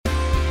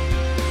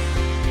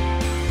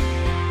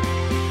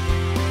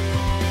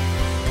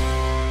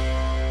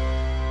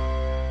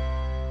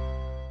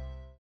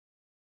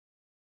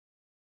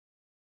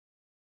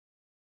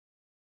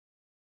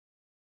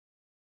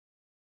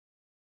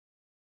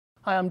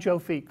Hi, I'm Joe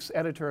Feeks,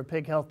 editor of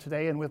Pig Health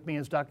Today, and with me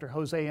is Dr.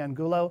 Jose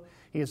Angulo.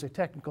 He is a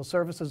technical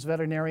services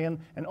veterinarian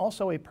and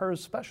also a PRRS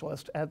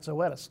specialist at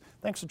Zoetis.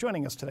 Thanks for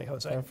joining us today,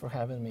 Jose. Thanks for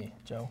having me,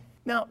 Joe.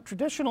 Now,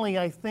 traditionally,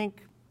 I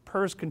think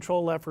PRRS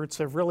control efforts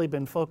have really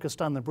been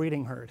focused on the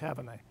breeding herd,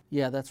 haven't they?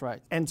 Yeah, that's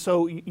right. And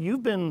so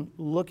you've been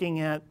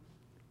looking at,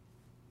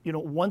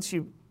 once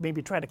you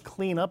maybe try to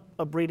clean up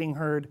a breeding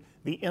herd,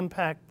 the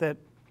impact that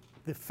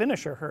the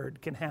finisher herd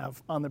can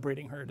have on the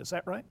breeding herd. Is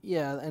that right?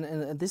 Yeah,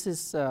 and this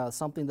is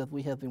something that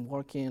we have been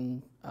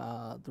working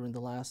during the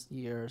last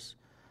years.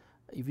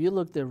 If you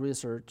look at the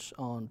research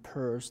on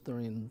PRRS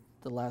during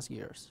the last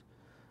years,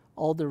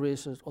 all the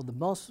research, or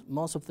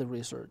most of the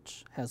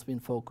research has been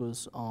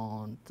focused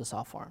on the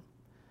sow farm,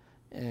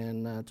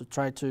 and to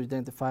try to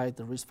identify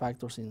the risk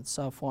factors in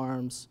sow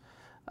farms,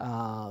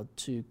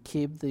 to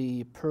keep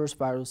the PRRS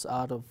virus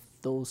out of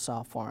those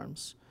sow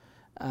farms,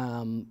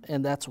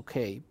 and that's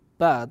okay.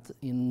 But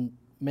in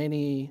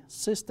many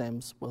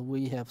systems, what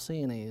we have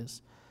seen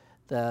is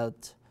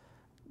that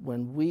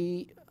when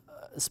we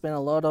spend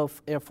a lot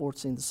of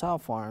efforts in the sow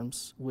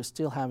farms, we're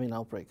still having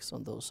outbreaks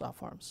on those sow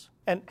farms.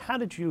 And how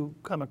did you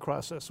come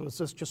across this? Was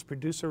this just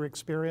producer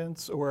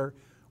experience, or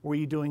were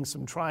you doing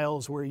some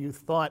trials where you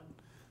thought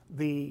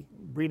the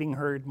breeding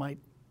herd might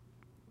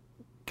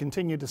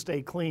continue to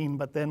stay clean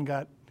but then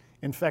got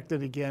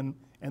infected again,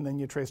 and then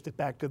you traced it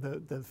back to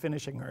the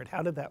finishing herd?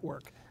 How did that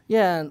work?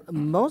 Yeah, and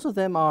most of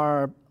them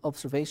are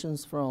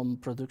observations from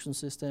production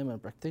system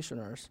and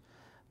practitioners.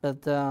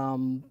 But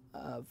the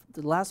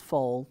last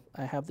fall,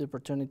 I have the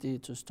opportunity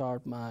to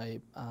start my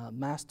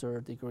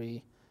master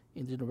degree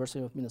in the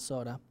University of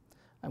Minnesota.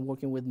 I'm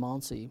working with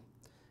Muncie,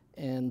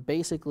 and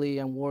basically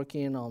I'm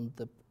working on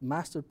the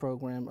master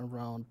program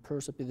around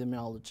PRRS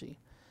epidemiology.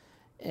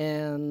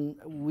 And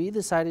we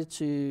decided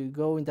to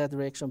go in that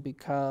direction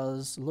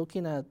because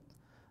looking at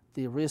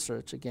the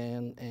research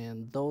again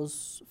and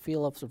those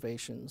field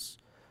observations,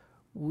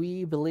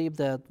 we believe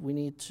that we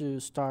need to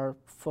start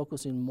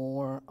focusing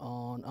more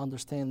on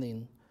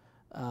understanding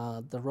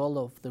the role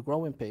of the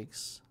growing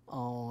pigs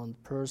on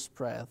PRRS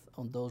spread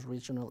on those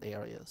regional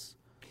areas.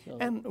 So,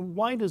 and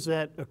why does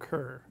that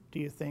occur, do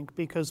you think?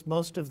 Because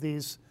most of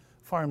these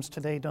farms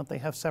today, don't they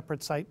have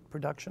separate site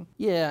production?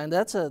 Yeah, and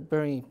that's a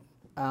very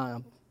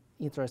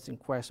interesting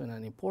question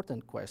and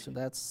important question.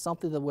 That's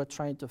something that we're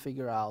trying to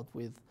figure out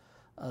with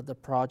the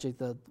project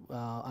that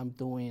I'm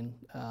doing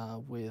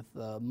with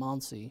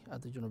Muncie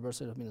at the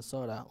University of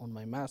Minnesota on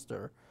my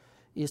master,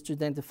 is to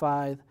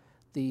identify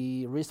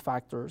the risk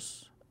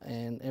factors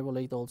and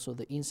evaluate also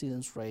the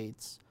incidence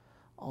rates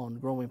on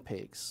growing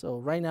pigs. So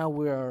right now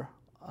we are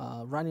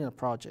running a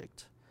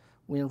project.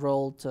 We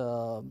enrolled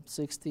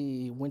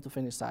 60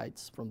 win-to-finish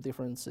sites from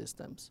different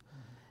systems,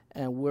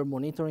 and we're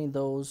monitoring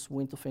those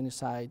win-to-finish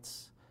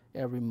sites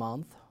every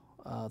month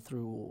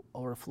through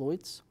our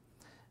fluids.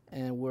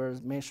 And we're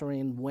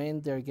measuring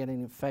when they're getting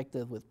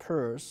infected with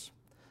PRRS,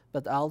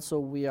 but also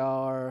we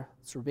are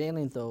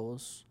surveilling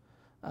those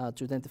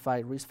to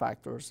identify risk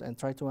factors and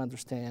try to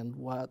understand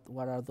what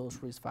are those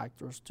risk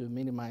factors to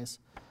minimize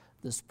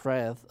the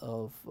spread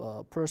of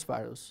PRRS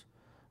virus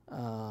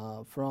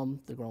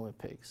from the growing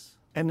pigs.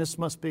 And this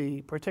must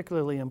be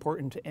particularly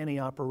important to any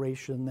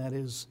operation that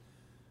is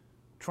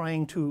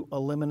trying to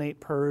eliminate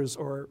PRRS,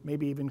 or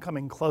maybe even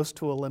coming close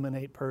to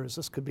eliminate PRRS.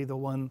 This could be the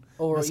one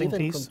or missing even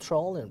piece.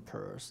 Controlling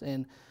PRRS.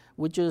 And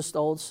we just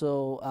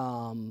also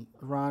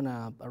run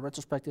a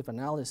retrospective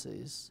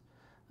analysis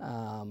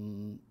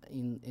when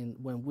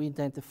we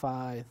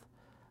identified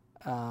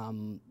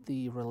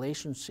the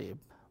relationship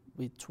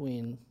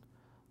between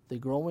the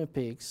growing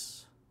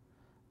pigs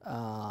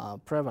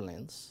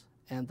prevalence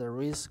and the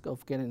risk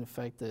of getting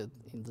infected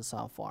in the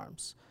sow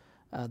farms.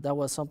 That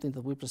was something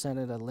that we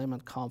presented at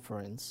Lehman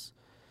Conference.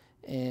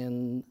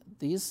 And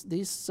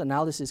this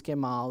analysis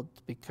came out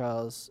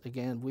because,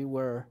 again, we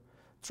were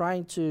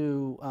trying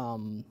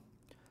to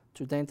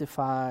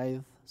identify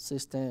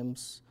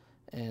systems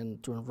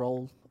and to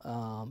enroll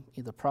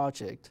in the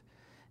project.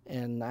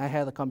 And I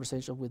had a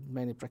conversation with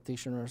many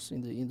practitioners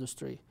in the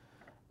industry,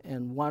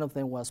 and one of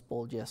them was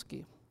Paul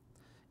Jeske.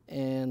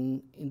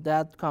 And in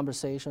that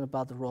conversation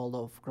about the role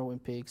of growing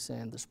pigs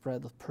and the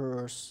spread of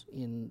PRRS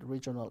in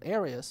regional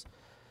areas,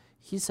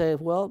 he said,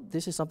 well,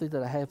 this is something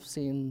that I have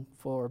seen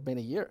for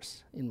many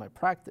years in my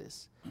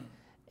practice.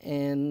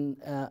 And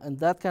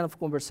that kind of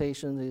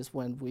conversation is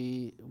when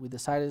we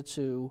decided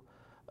to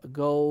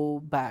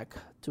go back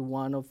to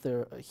one of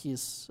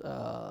his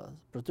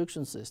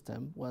production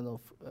system, one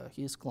of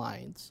his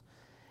clients,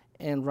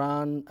 and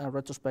run a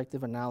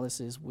retrospective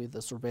analysis with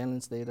the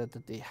surveillance data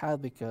that they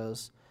had,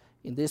 because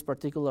in this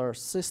particular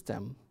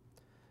system,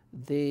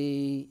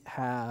 they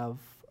have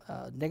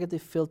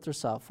negative filter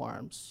sow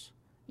farms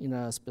in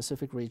a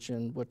specific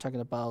region. We're talking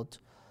about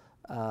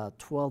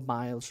 12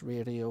 miles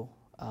radio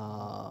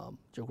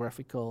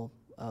geographical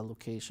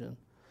location,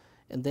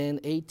 and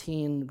then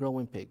 18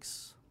 growing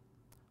pigs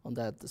on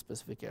that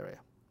specific area.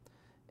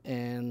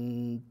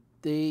 And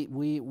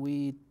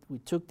we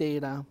took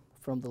data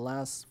from the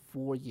last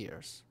 4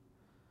 years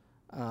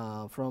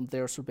from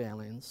their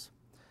surveillance,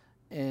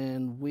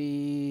 and we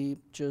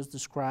just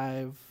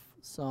describe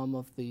some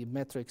of the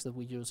metrics that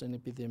we use in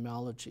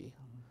epidemiology,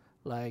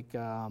 like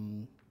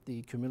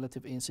the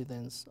cumulative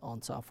incidence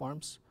on sow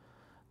farms,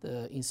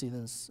 the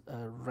incidence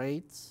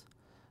rates,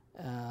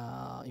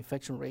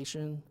 infection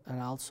ration, and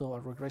also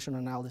a regression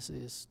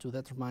analysis to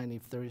determine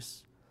if there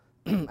is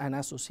an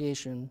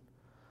association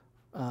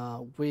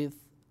with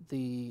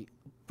the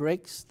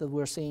breaks that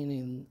we're seeing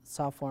in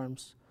sow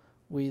farms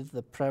with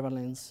the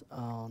prevalence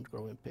on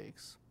growing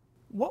pigs.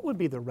 What would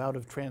be the route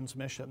of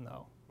transmission,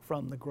 though,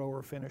 from the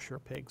grower-finisher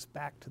pigs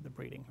back to the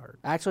breeding herd?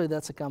 Actually,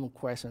 that's a common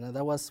question, and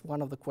that was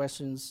one of the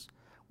questions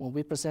when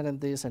we presented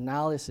this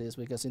analysis,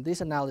 because in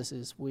this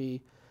analysis,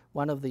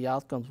 one of the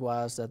outcomes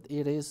was that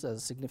it is a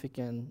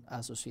significant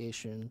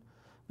association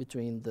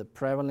between the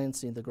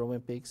prevalence in the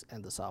growing pigs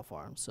and the sow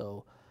farm.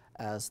 So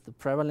as the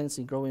prevalence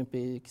in growing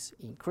pigs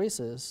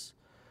increases,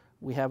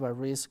 we have a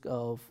risk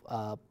of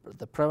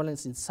the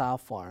prevalence in sow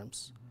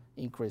farms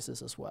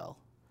increases as well.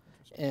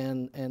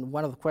 And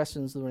one of the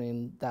questions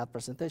during that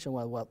presentation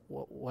was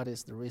what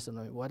is the reason,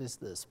 I mean, what is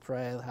the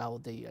spread,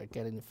 how they are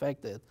getting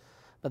infected.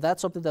 But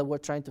that's something that we're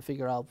trying to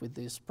figure out with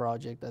this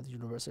project at the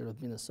University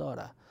of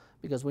Minnesota,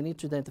 because we need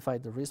to identify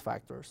the risk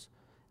factors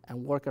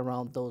and work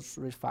around those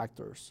risk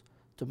factors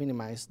to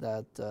minimize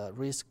that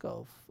risk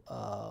of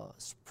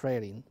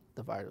spreading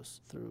the virus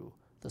through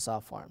the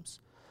sow farms.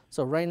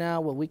 So right now,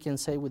 what we can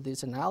say with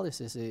this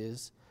analysis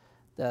is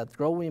that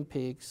growing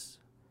pigs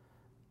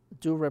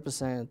do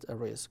represent a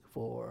risk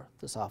for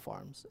the sow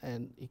farms,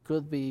 and it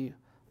could be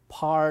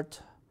part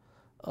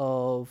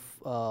of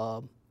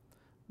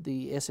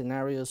the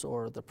scenarios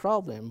or the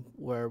problem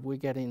where we're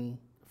getting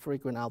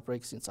frequent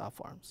outbreaks in sow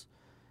farms.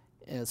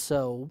 And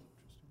so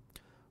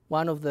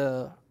one of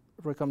the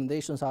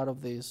recommendations out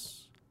of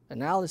this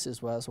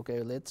analysis was,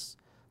 okay, let's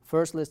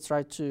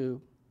try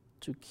to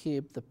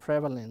keep the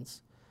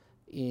prevalence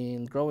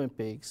in growing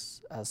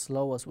pigs as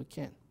low as we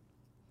can.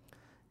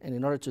 And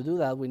in order to do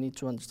that, we need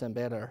to understand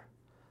better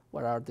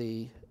what are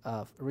the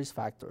risk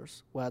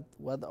factors. What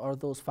are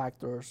those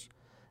factors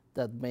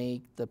that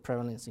make the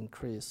prevalence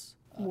increase?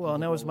 Well,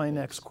 and that was my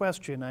next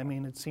question. I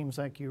mean, it seems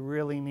like you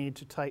really need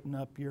to tighten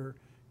up your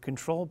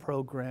control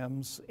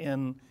programs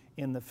in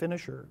the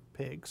finisher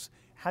pigs.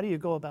 How do you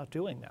go about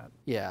doing that?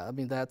 Yeah, I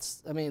mean,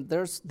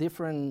 there's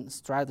different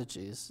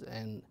strategies,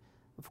 and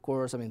of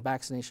course, I mean,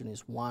 vaccination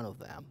is one of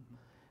them.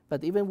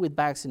 But even with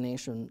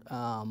vaccination,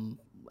 and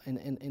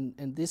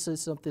this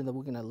is something that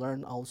we're going to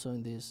learn also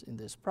in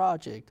this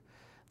project,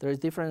 there is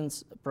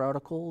different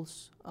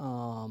protocols,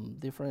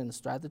 different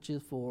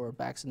strategies for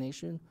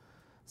vaccination.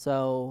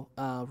 So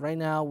right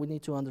now we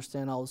need to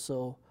understand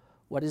also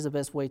what is the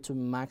best way to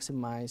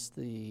maximize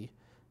the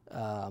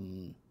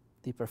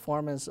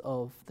performance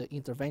of the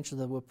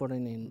interventions that we're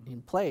putting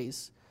in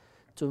place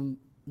to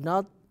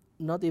not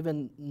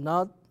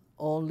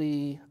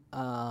only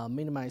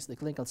minimize the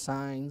clinical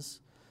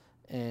signs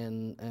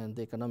and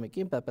the economic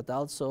impact, but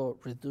also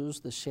reduce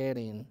the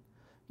shedding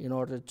in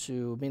order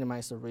to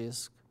minimize the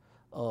risk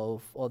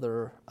of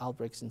other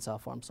outbreaks in sow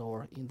farms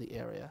or in the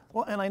area.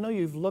 Well, and I know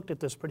you've looked at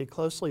this pretty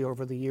closely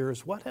over the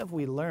years. What have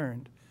we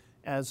learned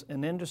as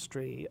an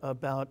industry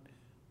about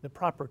the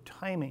proper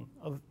timing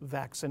of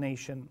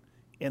vaccination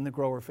in the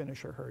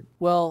grower-finisher herd?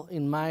 Well,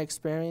 in my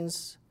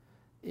experience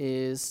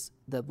is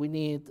that we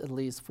need at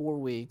least 4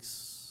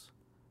 weeks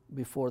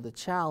before the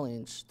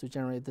challenge to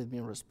generate the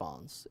immune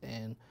response.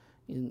 And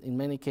in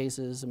many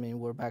cases, I mean,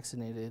 we're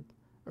vaccinated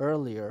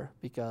earlier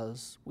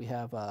because we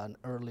have an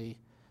early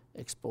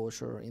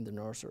exposure in the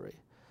nursery.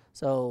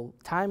 So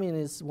timing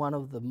is one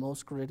of the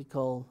most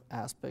critical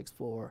aspects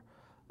for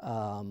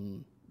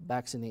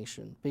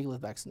vaccination,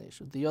 piglet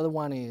vaccination. The other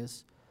one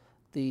is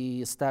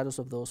the status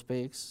of those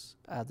pigs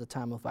at the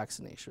time of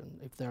vaccination,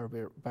 if they're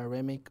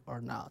viremic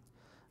or not.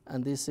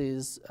 And this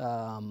is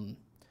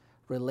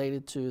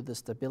related to the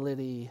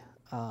stability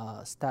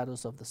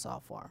status of the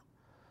sow farm.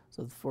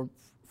 So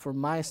from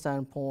my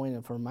standpoint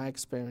and from my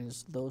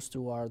experience, those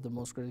two are the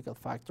most critical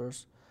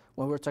factors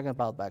when we're talking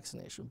about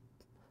vaccination.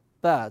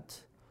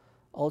 But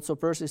also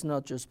PRRS is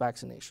not just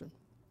vaccination,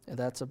 and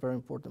that's a very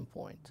important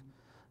point.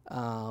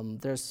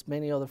 There's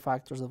many other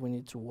factors that we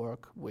need to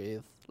work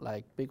with,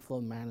 like pig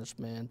flow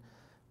management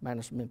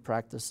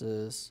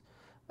practices,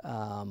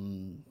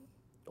 other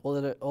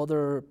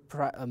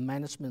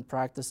management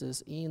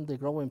practices in the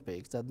growing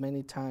pigs that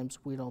many times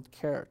we don't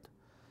care.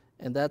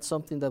 And that's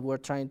something that we're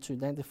trying to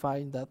identify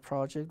in that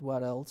project,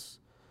 what else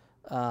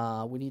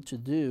we need to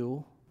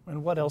do.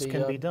 And what else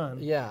can be done?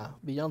 Yeah,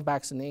 beyond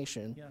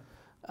vaccination,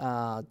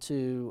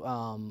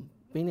 to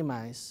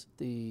minimize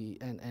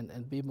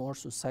and be more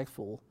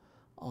successful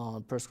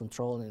on PRRS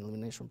control and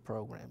elimination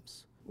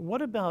programs.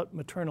 What about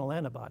maternal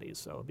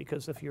antibodies, though?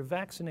 Because if you're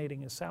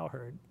vaccinating a sow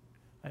herd,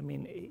 I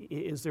mean,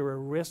 is there a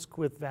risk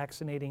with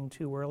vaccinating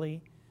too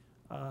early,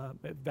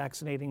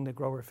 vaccinating the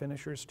grower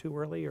finishers too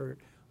early, or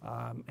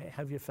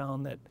have you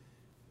found that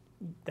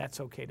that's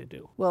okay to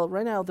do? Well,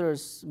 right now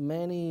there's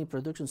many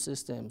production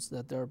systems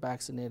that they're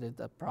vaccinated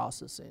at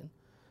processing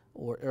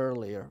or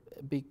earlier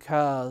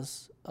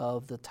because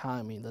of the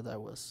timing that I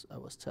was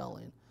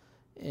telling.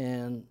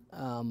 And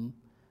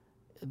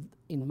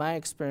in my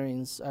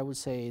experience, I would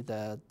say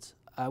that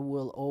I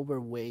will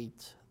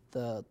overweight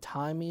the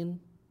timing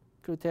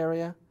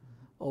criteria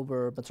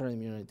over maternal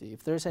immunity.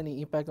 If there's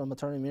any impact on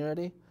maternal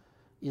immunity,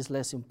 it's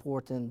less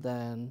important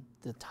than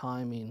the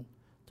timing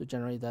to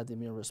generate that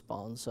immune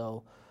response.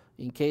 So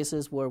in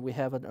cases where we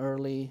have an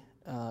early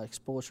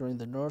exposure in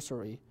the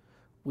nursery,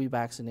 we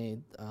vaccinate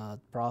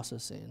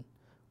processing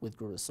with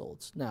good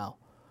results. Now,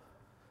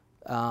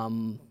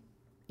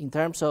 in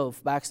terms of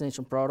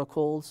vaccination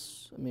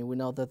protocols, I mean, we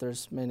know that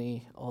there's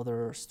many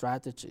other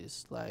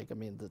strategies. Like, I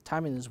mean, the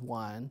timing is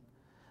one,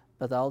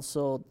 but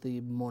also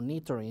the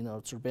monitoring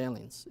or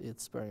surveillance,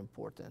 it's very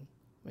important.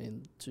 I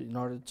mean, in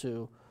order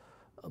to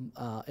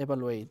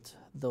evaluate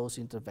those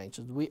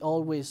interventions. We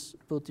always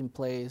put in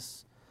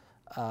place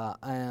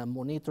a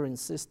monitoring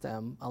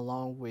system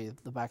along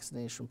with the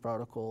vaccination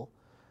protocol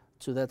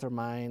to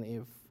determine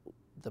if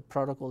the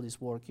protocol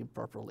is working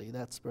properly.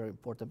 That's very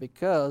important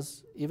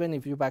because even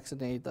if you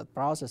vaccinate at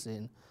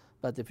processing,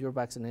 but if you're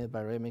vaccinated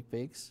by endemic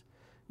pigs,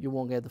 you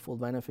won't get the full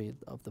benefit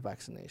of the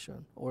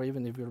vaccination. Or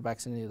even if you're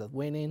vaccinated at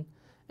weaning,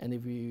 and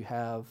if you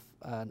have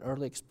an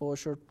early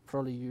exposure,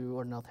 probably you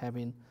are not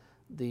having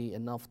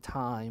enough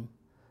time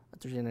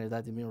to generate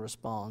that immune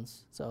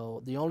response.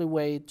 So the only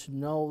way to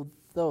know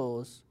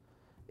those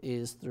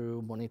is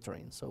through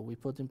monitoring. So we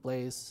put in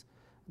place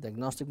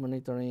diagnostic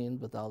monitoring,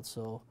 but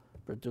also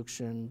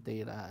production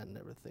data and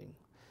everything.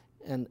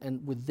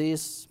 And with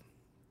this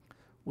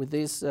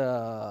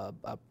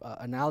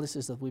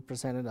analysis that we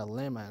presented at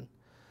Lehman,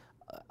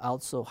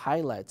 also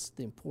highlights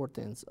the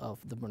importance of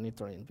the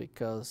monitoring,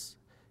 because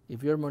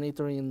if you're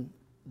monitoring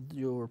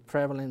your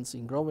prevalence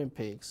in growing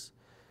pigs,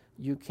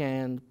 you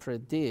can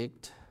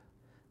predict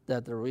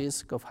that the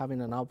risk of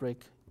having an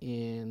outbreak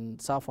in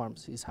sow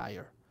farms is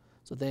higher.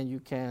 So then you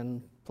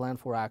can plan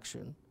for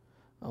action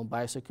on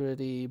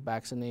biosecurity,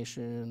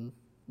 vaccination,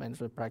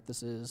 management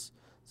practices.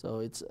 So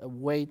it's a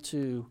way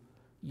to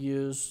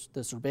use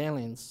the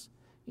surveillance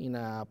in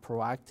a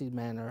proactive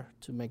manner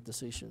to make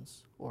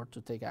decisions or to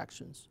take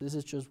actions. This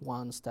is just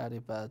one study,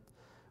 but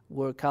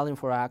we're calling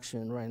for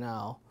action right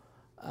now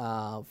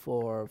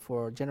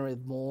for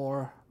generate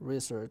more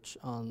research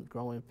on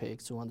growing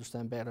pigs to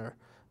understand better,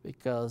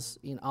 because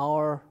in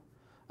our,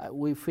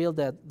 we feel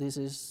that this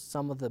is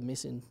some of the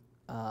missing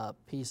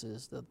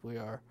pieces that we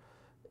are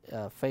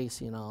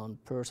facing on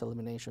PRRS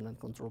elimination and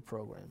control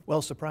program.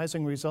 Well,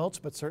 surprising results,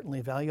 but certainly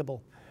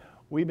valuable.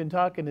 We've been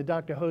talking to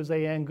Dr.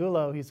 Jose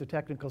Angulo. He's a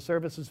technical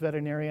services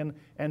veterinarian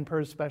and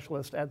PRRS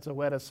specialist at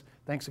Zoetis.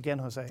 Thanks again,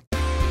 Jose.